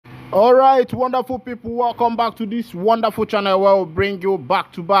All right, wonderful people, welcome back to this wonderful channel where we'll bring you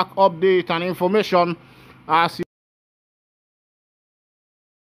back-to-back update and information. As you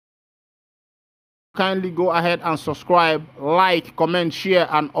kindly go ahead and subscribe, like, comment, share,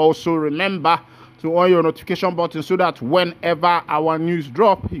 and also remember to on your notification button so that whenever our news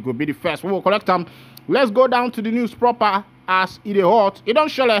drop, you could be the first. We will collect them. Let's go down to the news proper as it is hot. It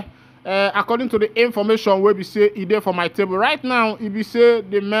don't show. According to the information where we say it there for my table right now, it be say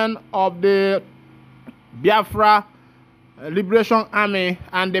the men of the Biafra Liberation Army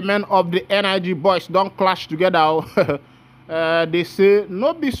and the men of the NIG boys don't clash together. They say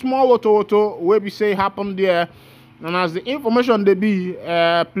no be small woto where we say happen there, and as the information they be,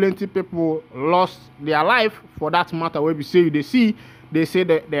 plenty people lost their life for that matter. Where we say they say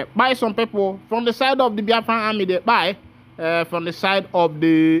that they buy some people from the side of the Biafra Army, they buy. From the side of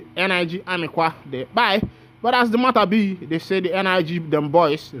the NIG army, they buy. But as the matter be, they say the NIG them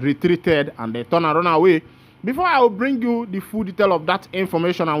boys retreated and they turn and run away. Before I will bring you the full detail of that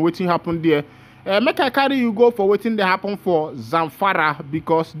information and what happened there, make I carry you go for what they happen for Zamfara,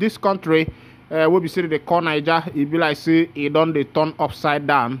 because this country, will be say they call Niger, it be like say it done they turn upside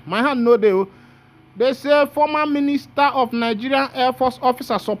down. My hand no they say former Minister of Nigerian Air Force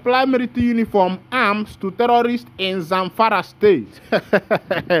officer supply military uniform arms to terrorists in Zamfara state.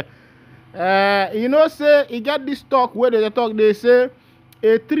 You know, say you get this talk where they talk, they say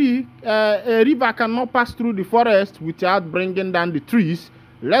a river cannot pass through the forest without bringing down the trees.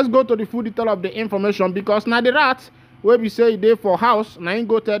 Let's go to the full detail of the information, because now the rat where we say they for house, now you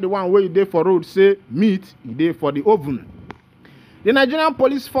go tell the one where they for road say meat, they for the oven. The Nigerian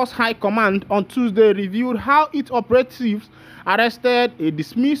Police Force High Command on Tuesday reviewed how its operatives arrested a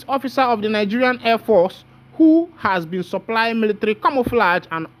dismissed officer of the Nigerian Air Force who has been supplying military camouflage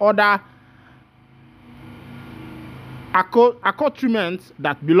and other accoutrements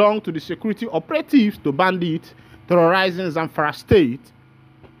that belong to the security operatives to bandits terrorizing Zamfara state.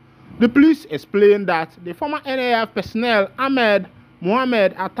 The police explained that the former NAF personnel Ahmed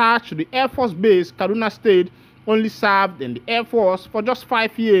Mohammed, attached to the Air Force Base, Kaduna State, only served in the Air Force for just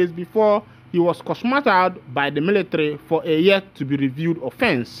 5 years before he was court-martialed by the military for a yet-to-be-reviewed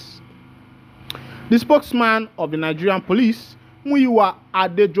offense. The spokesman of the Nigerian Police, Muyiwa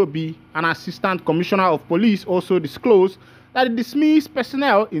Adejobi, an assistant commissioner of police, also disclosed that the dismissed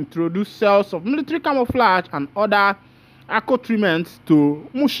personnel introduced cells of military camouflage and other accoutrements to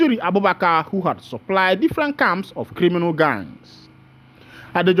Mushiri Abubakar, who had supplied different camps of criminal gangs.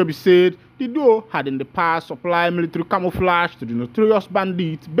 Adejobi said the duo had in the past supplied military camouflage to the notorious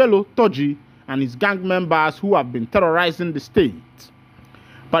bandit Bello Toji and his gang members who have been terrorizing the state.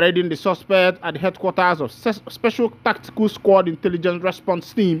 Parading the suspect at the headquarters of Special Tactical Squad Intelligence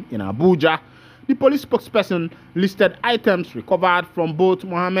Response Team in Abuja, the police spokesperson listed items recovered from both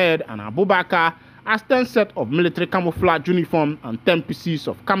Mohammed and Abubakar as 10 sets of military camouflage uniform and 10 pieces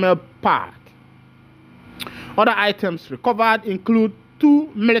of camel pack. Other items recovered include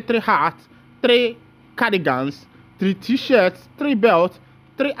 2 military hats, 3 cardigans, 3 t-shirts, 3 belts,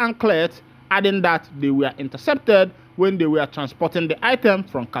 3 anklets, adding that they were intercepted when they were transporting the item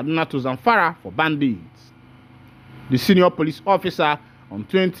from Kaduna to Zamfara for bandits. The senior police officer on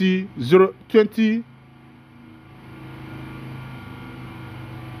 2023,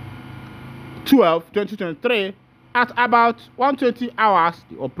 at about 1:20 hours,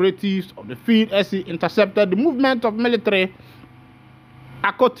 the operatives of the Field SC intercepted the movement of military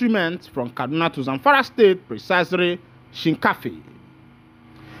accoutrements from Kaduna to Zamfara State, precisely Shinkafi.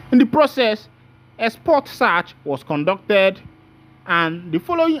 In the process, a spot search was conducted and the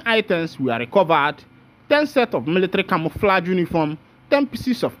following items were recovered: 10 sets of military camouflage uniform, 10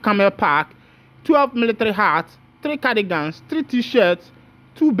 pieces of camel pack, 12 military hats, 3 cardigans, 3 t-shirts,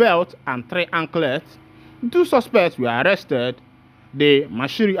 2 belts, and 3 anklets. The 2 suspects were arrested. The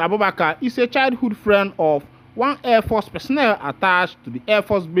Mashiri Abubakar is a childhood friend of one Air Force personnel attached to the Air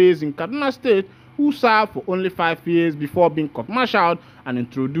Force Base in Kaduna State, who served for only 5 years before being court-martialed and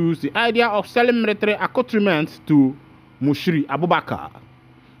introduced the idea of selling military accoutrements to Mushiri Abubakar.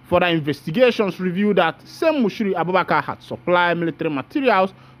 Further investigations revealed that same Mushiri Abubakar had supplied military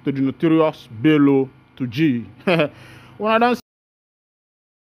materials to the notorious Bello Toji. When I don't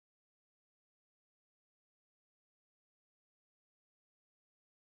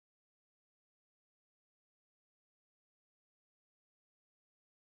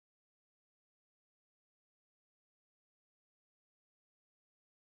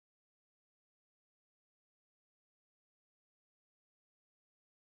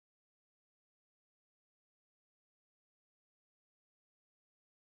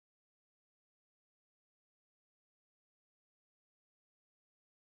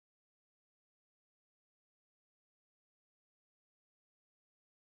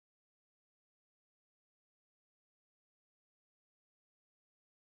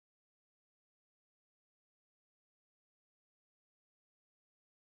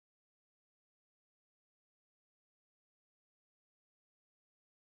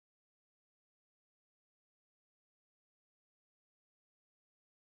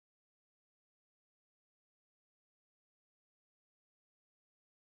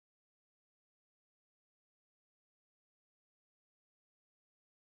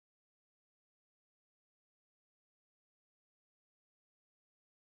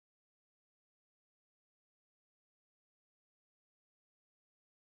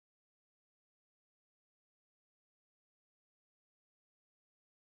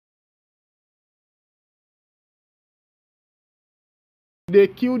they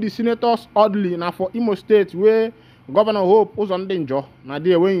killed the senators oddly. Now for Imo State, where Governor Hope was on danger, now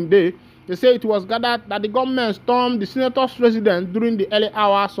they were in day. They say it was gathered that the government stormed the senator's residence during the early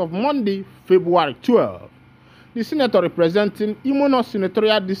hours of Monday, February 12. The senator representing Imo North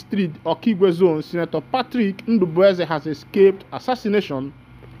Senatorial District, Okigwe Zone, Senator Patrick Ndubweze, has escaped assassination.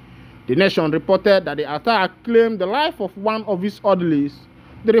 The Nation reported that the attack claimed the life of one of his orderlies.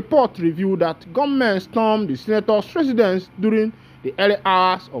 The report revealed that gunmen stormed the senator's residence during the early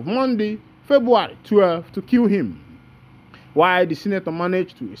hours of Monday, February 12, to kill him. While the senator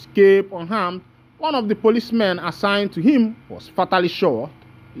managed to escape unharmed, one of the policemen assigned to him was fatally shot.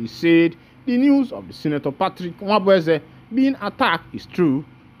 He said the news of the Senator Patrick Ndubweze being attacked is true.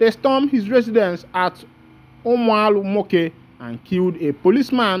 They stormed his residence at Omwalumoke and killed a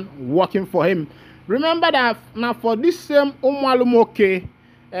policeman working for him. Remember that now for this same Omwalumoke,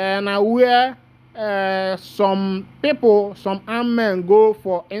 now where some people, some armed men go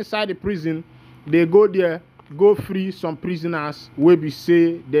for inside the prison, they go there, go free some prisoners, will be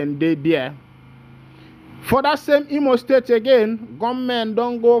say then they there. For that same Imo State again, gunmen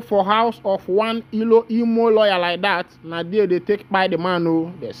don't go for house of one Imo lawyer like that. Now there they take by the man,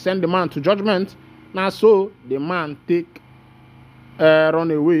 oh, they send the man to judgment. Now so the man take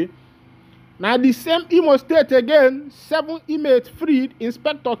run away. Now the same Imo State again, 7 inmates freed,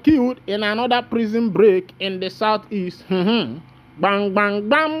 inspector killed in another prison break in the southeast. Bang bang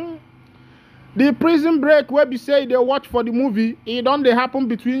bang. The prison break where we say they watch for the movie, it don't they happen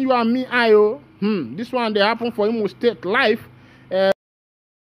between you and me, Ayo. This one they happen for Imo State life.